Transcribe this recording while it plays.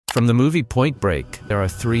From the movie Point Break, there are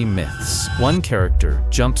 3 myths. One character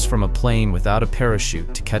jumps from a plane without a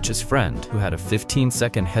parachute to catch his friend, who had a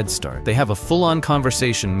 15-second head start. They have a full-on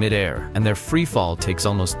conversation mid-air, and their free fall takes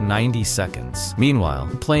almost 90 seconds. Meanwhile,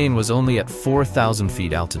 the plane was only at 4,000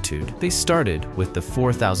 feet altitude. They started with the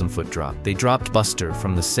 4,000-foot drop. They dropped Buster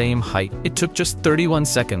from the same height. It took just 31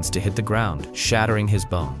 seconds to hit the ground, shattering his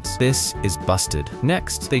bones. This is busted.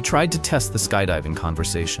 Next, they tried to test the skydiving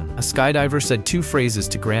conversation. A skydiver said 2 phrases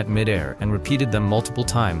to Grant mid-air and repeated them multiple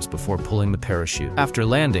times before pulling the parachute. After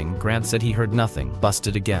landing, Grant said he heard nothing.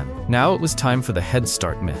 Busted again. Now it was time for the head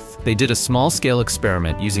start myth. They did a small-scale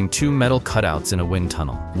experiment using 2 metal cutouts in a wind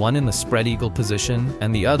tunnel, one in the spread eagle position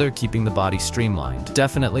and the other keeping the body streamlined.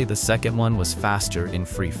 Definitely the second one was faster in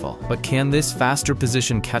freefall. But can this faster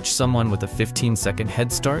position catch someone with a 15-second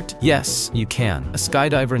head start? Yes, you can. A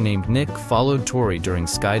skydiver named Nick followed Tori during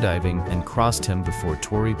skydiving and crossed him before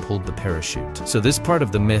Tori pulled the parachute. So this part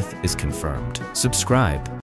of the myth is confirmed. Subscribe.